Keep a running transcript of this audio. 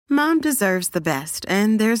Mom deserves the best,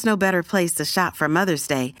 and there's no better place to shop for Mother's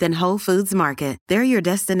Day than Whole Foods Market. They're your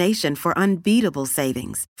destination for unbeatable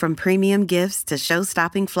savings, from premium gifts to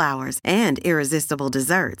show-stopping flowers and irresistible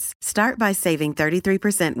desserts. Start by saving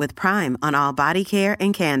 33% with Prime on all body care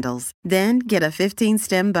and candles. Then get a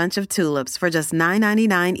 15-stem bunch of tulips for just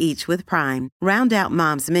 $9.99 each with Prime. Round out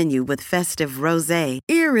Mom's menu with festive rosé,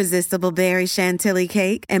 irresistible berry chantilly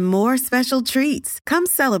cake, and more special treats. Come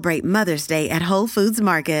celebrate Mother's Day at Whole Foods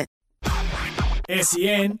Market.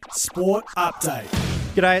 SEN Sport Update.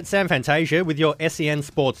 G'day, it's Sam Fantasia with your SEN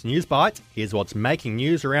Sports News Bite. Here's what's making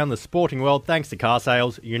news around the sporting world thanks to car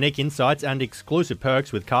sales, unique insights and exclusive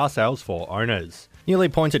perks with car sales for owners. Newly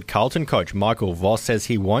appointed Carlton coach Michael Voss says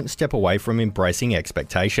he won't step away from embracing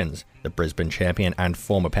expectations. The Brisbane champion and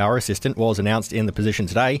former power assistant was announced in the position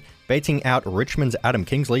today, beating out Richmond's Adam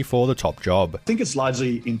Kingsley for the top job. I think it's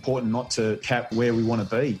largely important not to cap where we want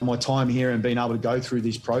to be. My time here and being able to go through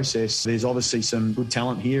this process, there's obviously some good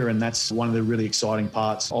talent here, and that's one of the really exciting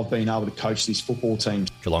parts of being able to coach this football team.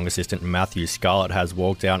 Geelong assistant Matthew Scarlett has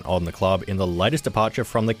walked out on the club in the latest departure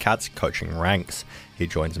from the Cats coaching ranks. He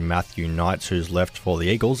joins Matthew Knights, who's left for the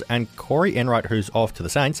Eagles, and Corey Enright, who's off to the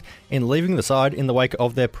Saints, in leaving the side in the wake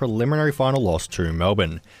of their preliminary final loss to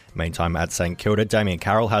Melbourne. Meantime, at St Kilda, Damien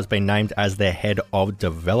Carroll has been named as their head of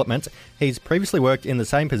development. He's previously worked in the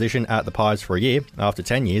same position at the Pies for a year, after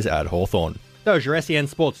 10 years at Hawthorn. Those are your SEN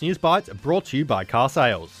Sports News Bites, brought to you by Car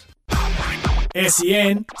Sales.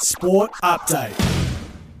 SEN Sport Update.